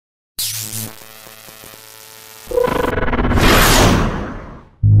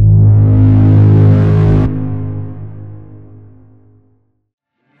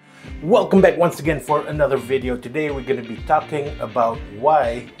Welcome back once again for another video. Today we're going to be talking about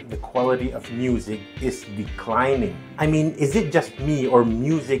why the quality of music is declining. I mean, is it just me or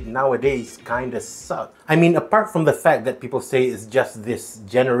music nowadays kinda sucks? I mean, apart from the fact that people say it's just this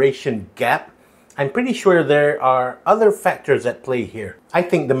generation gap, I'm pretty sure there are other factors at play here. I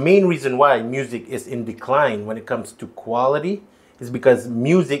think the main reason why music is in decline when it comes to quality is because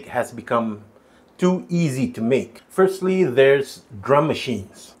music has become too easy to make. Firstly, there's drum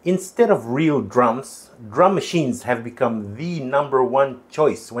machines. Instead of real drums, drum machines have become the #1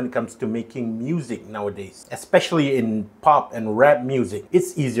 choice when it comes to making music nowadays, especially in pop and rap music.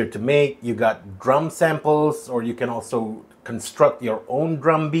 It's easier to make. You got drum samples, or you can also construct your own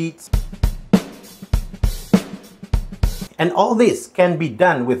drum beats. And all this can be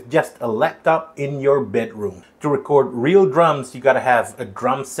done with just a laptop in your bedroom. To record real drums, you gotta have a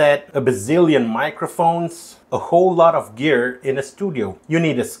drum set, a bazillion microphones, a whole lot of gear in a studio. You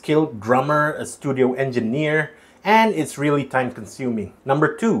need a skilled drummer, a studio engineer, and it's really time consuming.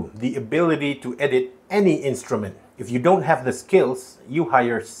 Number 2, the ability to edit any instrument. If you don't have the skills, you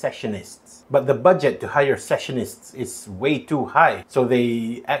hire sessionists. But the budget to hire sessionists is way too high, so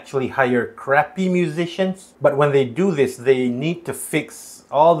they actually hire crappy musicians. But when they do this, they need to fix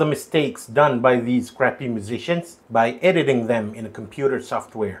all the mistakes done by these crappy musicians by editing them in a computer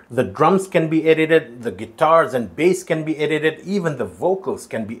software. The drums can be edited, the guitars and bass can be edited, even the vocals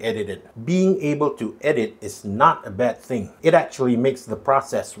can be edited. Being able to edit is not a bad thing. It actually makes the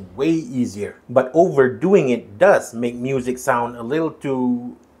process way easier. But overdoing it does make music sound a little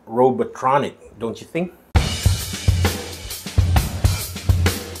too robotronic, don't you think?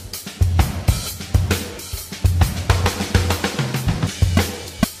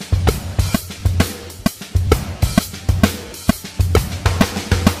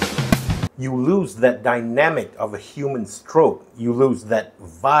 You lose that dynamic of a human stroke. You lose that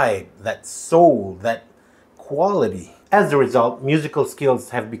vibe, that soul, that quality. As a result, musical skills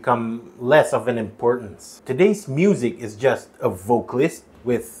have become less of an importance. Today's music is just a vocalist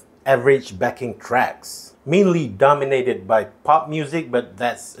with average backing tracks, mainly dominated by pop music, but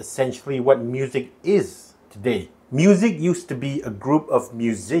that's essentially what music is today. Music used to be a group of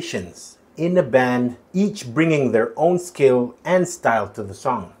musicians in a band, each bringing their own skill and style to the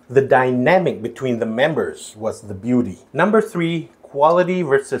song. The dynamic between the members was the beauty. Number 3, quality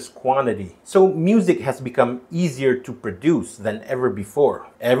versus quantity. So music has become easier to produce than ever before.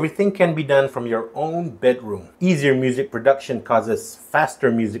 Everything can be done from your own bedroom. Easier music production causes faster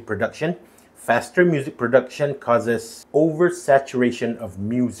music production. Faster music production causes oversaturation of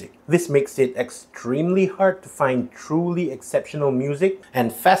music. This makes it extremely hard to find truly exceptional music,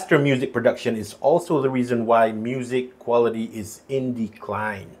 and faster music production is also the reason why music quality is in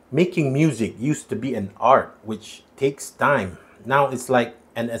decline. Making music used to be an art which takes time. Now it's like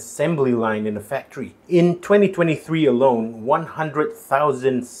an assembly line in a factory. In 2023 alone,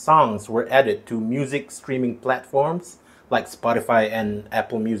 100,000 songs were added to music streaming platforms like Spotify and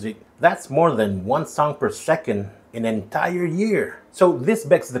Apple Music. That's more than 1 song per second in an entire year. So this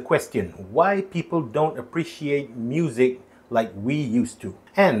begs the question, why people don't appreciate music like we used to?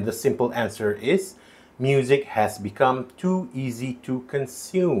 And the simple answer is, music has become too easy to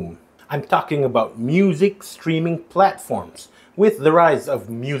consume. I'm talking about music streaming platforms. With the rise of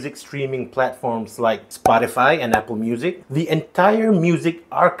music streaming platforms like Spotify and Apple Music, the entire music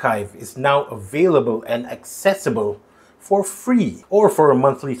archive is now available and accessible for free or for a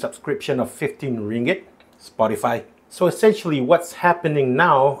monthly subscription of 15 ringgit, Spotify. So essentially what's happening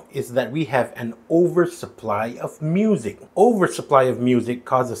now is that we have an oversupply of music. Oversupply of music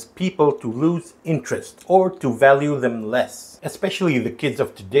causes people to lose interest or to value them less, especially the kids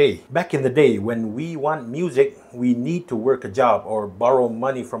of today. Back in the day, when we want music, we need to work a job or borrow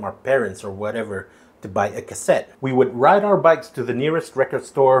money from our parents or whatever to buy a cassette. We would ride our bikes to the nearest record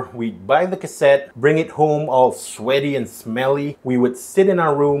store, we'd buy the cassette, bring it home all sweaty and smelly. We would sit in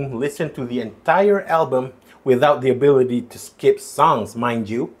our room, listen to the entire album without the ability to skip songs, mind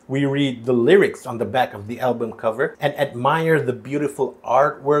you. We read the lyrics on the back of the album cover and admire the beautiful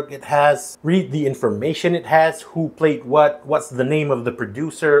artwork it has, read the information it has, who played what, what's the name of the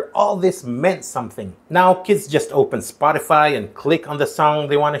producer. All this meant something. Now kids just open Spotify and click on the song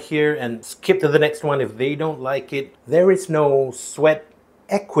they want to hear and skip to the next one if they don't like it. There is no sweat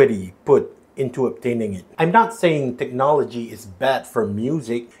equity put into obtaining it. I'm not saying technology is bad for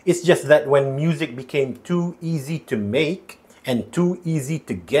music. It's just that when music became too easy to make and too easy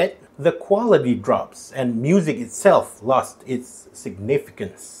to get, the quality drops and music itself lost its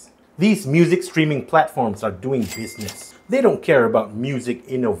significance. These music streaming platforms are doing business. They don't care about music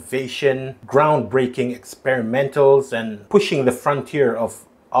innovation, groundbreaking experimentals, and pushing the frontier of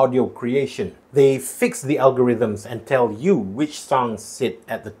audio creation. They fix the algorithms and tell you which songs sit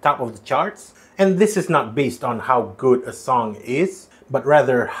at the top of the charts. And this is not based on how good a song is, but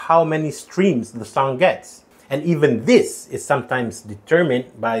rather how many streams the song gets. And even this is sometimes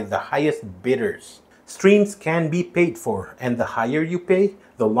determined by the highest bidders. Streams can be paid for, and the higher you pay,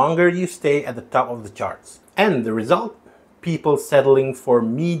 the longer you stay at the top of the charts. And the result? People settling for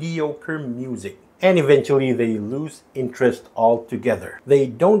mediocre music. And eventually they lose interest altogether. They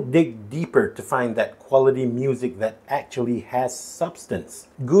don't dig deeper to find that quality music that actually has substance.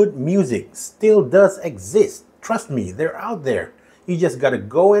 Good music still does exist. Trust me, they're out there. You just gotta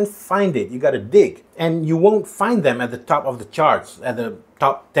go and find it. You gotta dig. And you won't find them at the top of the charts, at the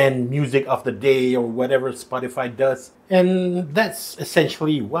top 10 music of the day or whatever Spotify does. And that's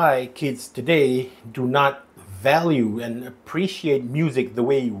essentially why kids today do not value and appreciate music the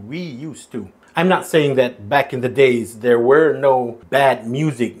way we used to. I'm not saying that back in the days there were no bad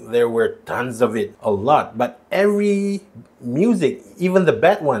music. There were tons of it, a lot. But every music, even the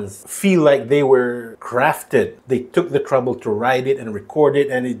bad ones, feel like they were crafted. They took the trouble to write it and record it,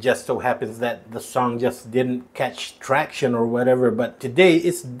 and it just so happens that the song just didn't catch traction or whatever. But today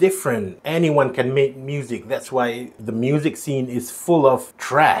it's different. Anyone can make music. That's why the music scene is full of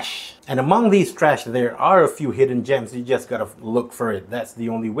trash. And among these trash, there are a few hidden gems. You just gotta look for it. That's the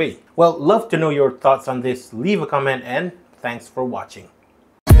only way. Well, love to know your thoughts on this. Leave a comment, and thanks for watching.